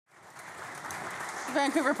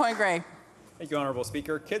Vancouver Point Grey. Thank you, Honourable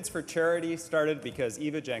Speaker. Kids for Charity started because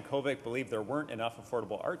Eva Jankovic believed there weren't enough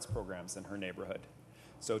affordable arts programs in her neighbourhood.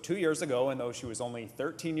 So 2 years ago, and though she was only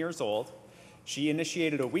 13 years old, she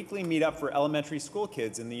initiated a weekly meetup for elementary school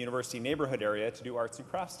kids in the university neighbourhood area to do arts and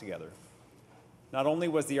crafts together. Not only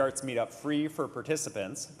was the arts meetup free for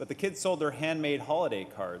participants, but the kids sold their handmade holiday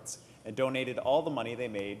cards and donated all the money they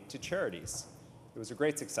made to charities. It was a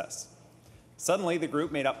great success. Suddenly, the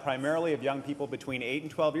group, made up primarily of young people between 8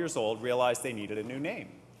 and 12 years old, realized they needed a new name.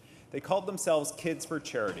 They called themselves Kids for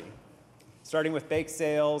Charity. Starting with bake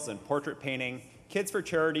sales and portrait painting, Kids for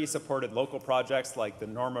Charity supported local projects like the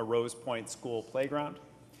Norma Rose Point School Playground.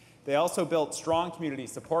 They also built strong community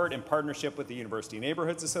support in partnership with the University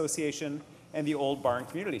Neighbourhoods Association and the Old Barn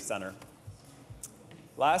Community Centre.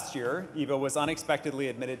 Last year, Eva was unexpectedly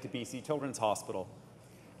admitted to BC Children's Hospital.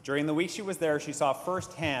 During the week she was there, she saw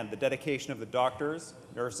firsthand the dedication of the doctors,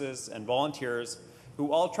 nurses, and volunteers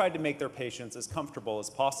who all tried to make their patients as comfortable as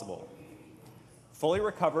possible. Fully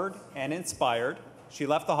recovered and inspired, she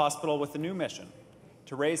left the hospital with a new mission: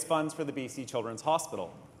 to raise funds for the BC Children's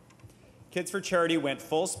Hospital. Kids for Charity went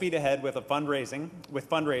full speed ahead with fundraising,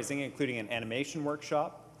 including an animation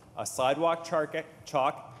workshop, a sidewalk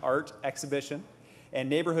chalk art exhibition, and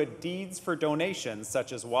neighborhood deeds for donations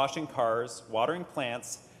such as washing cars, watering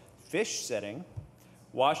plants, fish sitting,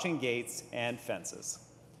 washing gates, and fences.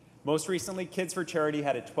 Most recently, Kids for Charity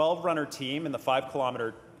had a 12-runner team in the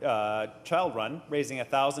 5-kilometer child run, raising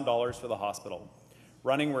 $1,000 for the hospital.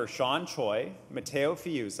 Running were Sean Choi, Mateo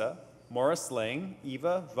Fiuza, Morris Ling,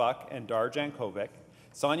 Eva Vuck and Dar Jankovic,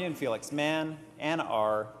 Sonia and Felix Mann, Anna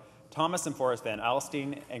R., Thomas and Forrest Van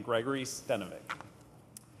Alstyne, and Gregory Stenovic.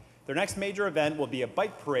 Their next major event will be a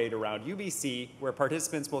bike parade around UBC, where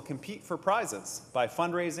participants will compete for prizes by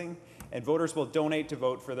fundraising, and voters will donate to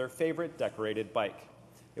vote for their favorite decorated bike.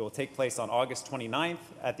 It will take place on August 29th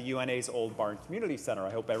at the UNA's Old Barn Community Centre.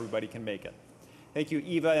 I hope everybody can make it. Thank you,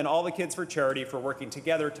 Eva, and all the Kids for Charity for working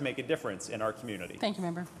together to make a difference in our community. Thank you,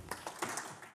 Member.